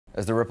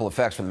As the ripple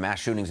effects from the mass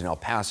shootings in El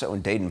Paso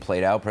and Dayton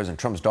played out, President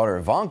Trump's daughter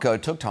Ivanka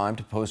took time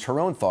to post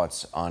her own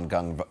thoughts on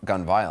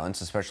gun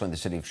violence, especially in the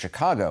city of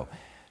Chicago.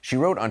 She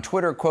wrote on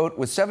Twitter, quote,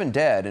 "With 7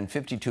 dead and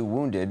 52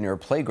 wounded near a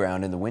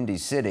playground in the Windy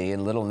City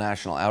and little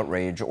national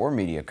outrage or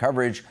media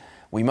coverage,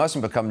 we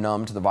mustn't become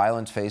numb to the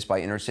violence faced by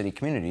inner city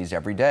communities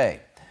every day."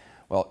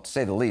 Well, to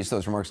say the least,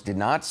 those remarks did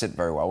not sit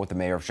very well with the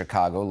mayor of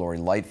Chicago, Lori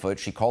Lightfoot.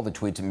 She called the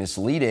tweets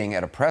misleading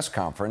at a press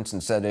conference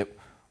and said it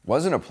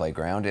wasn't a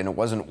playground and it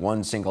wasn't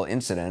one single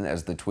incident,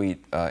 as the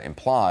tweet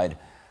implied.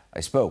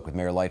 I spoke with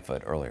Mayor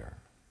Lightfoot earlier.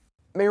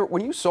 Mayor,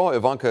 when you saw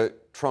Ivanka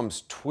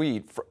Trump's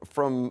tweet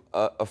from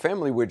a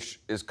family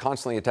which is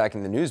constantly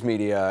attacking the news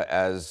media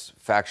as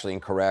factually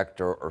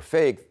incorrect or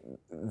fake,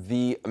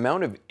 the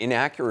amount of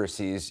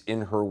inaccuracies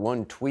in her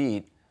one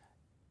tweet,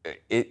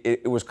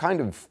 it was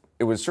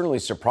certainly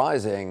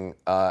surprising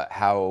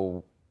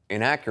how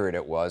inaccurate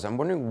it was. I'm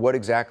wondering what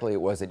exactly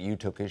it was that you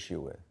took issue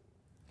with.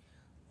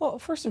 Well,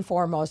 first and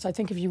foremost, I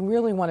think if you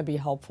really want to be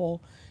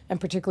helpful,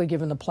 and particularly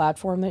given the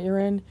platform that you're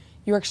in,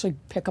 you actually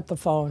pick up the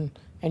phone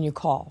and you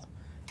call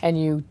and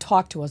you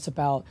talk to us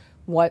about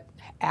what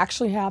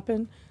actually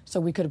happened, so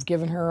we could have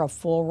given her a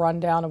full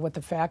rundown of what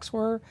the facts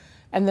were,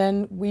 and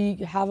then we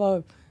have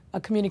a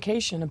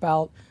communication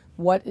about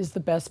what is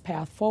the best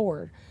path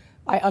forward.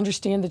 I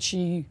understand that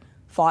she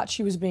thought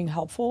she was being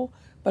helpful,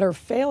 but her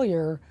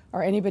failure,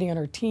 or anybody on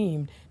her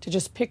team, to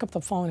just pick up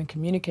the phone and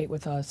communicate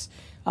with us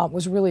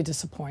was really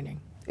disappointing.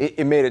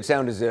 It made it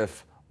sound as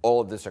if all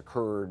of this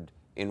occurred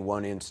in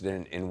one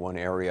incident in one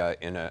area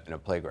in a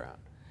playground.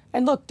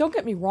 And look, don't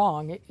get me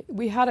wrong,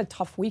 we had a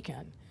tough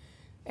weekend.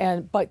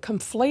 But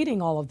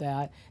conflating all of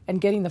that and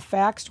getting the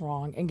facts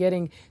wrong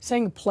and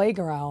saying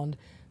playground,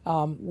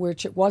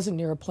 which it wasn't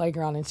near a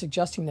playground, and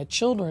suggesting that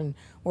children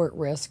were at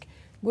risk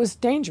was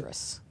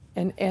dangerous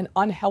and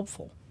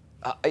unhelpful.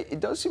 It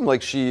does seem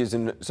like she is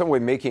in some way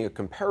making a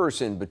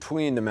comparison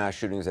between the mass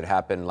shootings that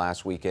happened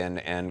last weekend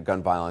and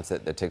gun violence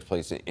that takes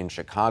place in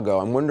Chicago.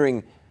 I'm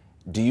wondering,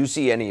 do you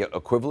see any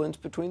equivalence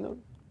between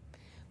them?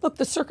 Look,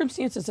 the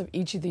circumstances of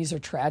each of these are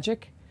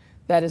tragic.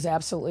 That is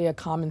absolutely a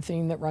common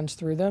theme that runs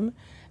through them.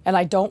 And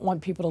I don't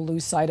want people to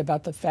lose sight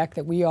about the fact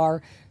that we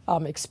are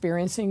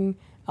experiencing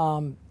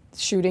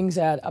shootings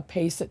at a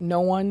pace that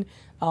no one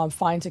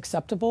finds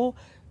acceptable.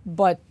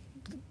 But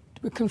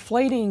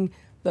conflating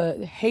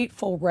the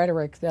hateful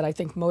rhetoric that I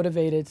think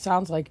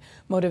sounds like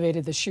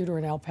motivated the shooter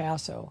in El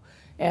Paso.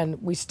 And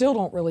we still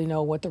don't really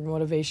know what the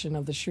motivation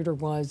of the shooter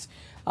was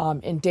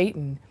in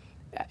Dayton.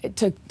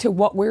 To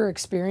what we're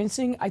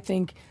experiencing, I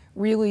think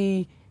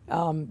really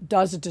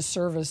does a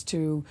disservice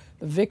to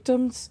the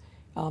victims,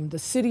 the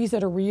cities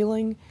that are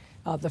reeling,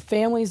 the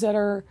families that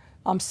are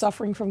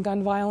suffering from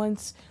gun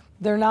violence.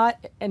 They're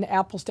not an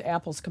apples to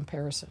apples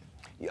comparison.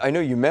 I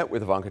know you met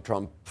with Ivanka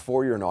Trump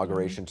before your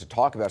inauguration to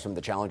talk about some of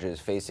the challenges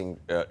facing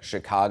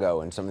Chicago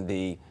and some of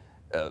the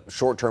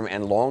short-term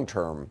and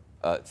long-term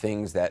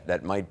things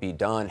that might be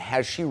done.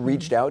 Has she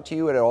reached out to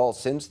you at all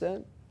since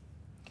then?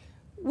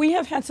 We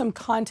have had some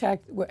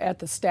contact at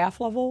the staff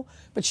level,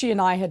 but she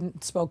and I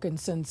hadn't spoken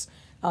since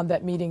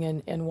that meeting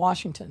in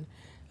Washington.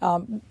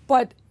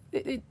 But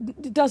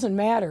it doesn't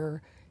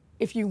matter.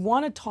 If you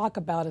want to talk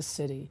about a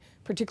city,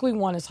 particularly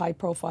one as high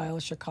profile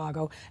as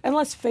Chicago, and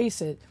let's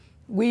face it,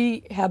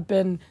 we have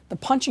been the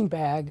punching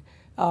bag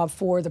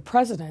for the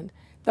president.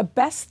 The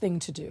best thing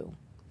to do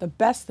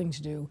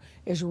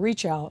is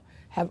reach out,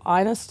 have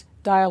honest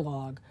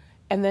dialogue,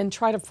 and then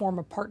try to form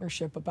a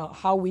partnership about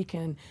how we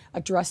can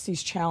address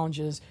these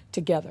challenges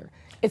together.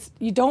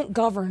 You don't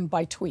govern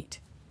by tweet.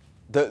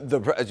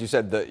 As you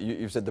said,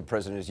 you said the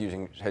president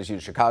has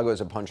used Chicago as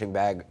a punching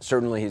bag.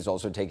 Certainly, he's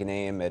also taken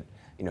aim at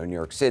New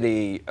York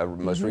City,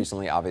 most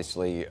recently,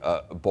 obviously,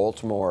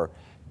 Baltimore.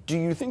 Do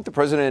you think the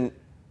president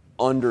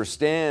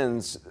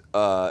understands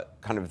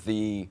kind of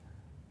the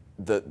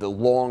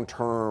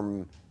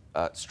long-term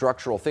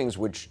structural things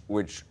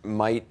which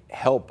might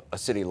help a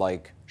city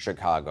like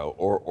Chicago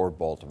or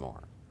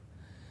Baltimore?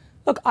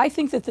 Look, I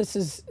think that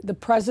the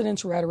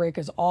president's rhetoric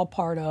is all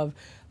part of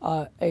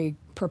a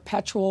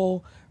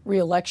perpetual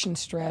reelection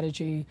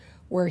strategy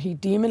where he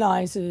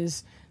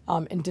demonizes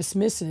and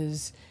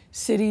dismisses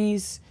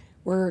cities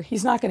where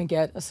he's not going to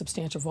get a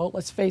substantial vote.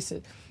 Let's face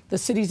it, the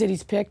cities that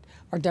he's picked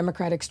are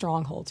Democratic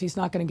strongholds. He's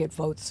not going to get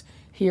votes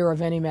here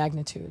of any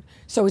magnitude.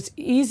 So it's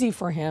easy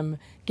for him,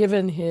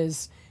 given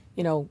his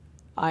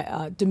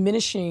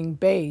diminishing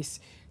base,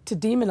 to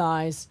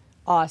demonize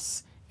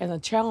us and the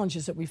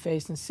challenges that we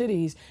face in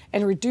cities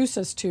and reduce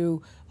us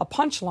to a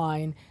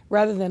punchline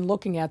rather than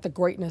looking at the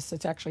greatness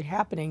that's actually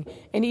happening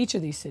in each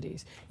of these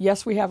cities.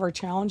 Yes, we have our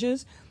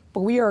challenges,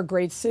 but we are a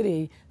great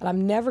city, and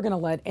I'm never going to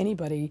let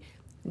anybody,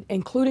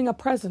 including a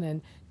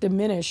president,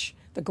 diminish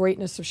the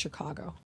greatness of Chicago.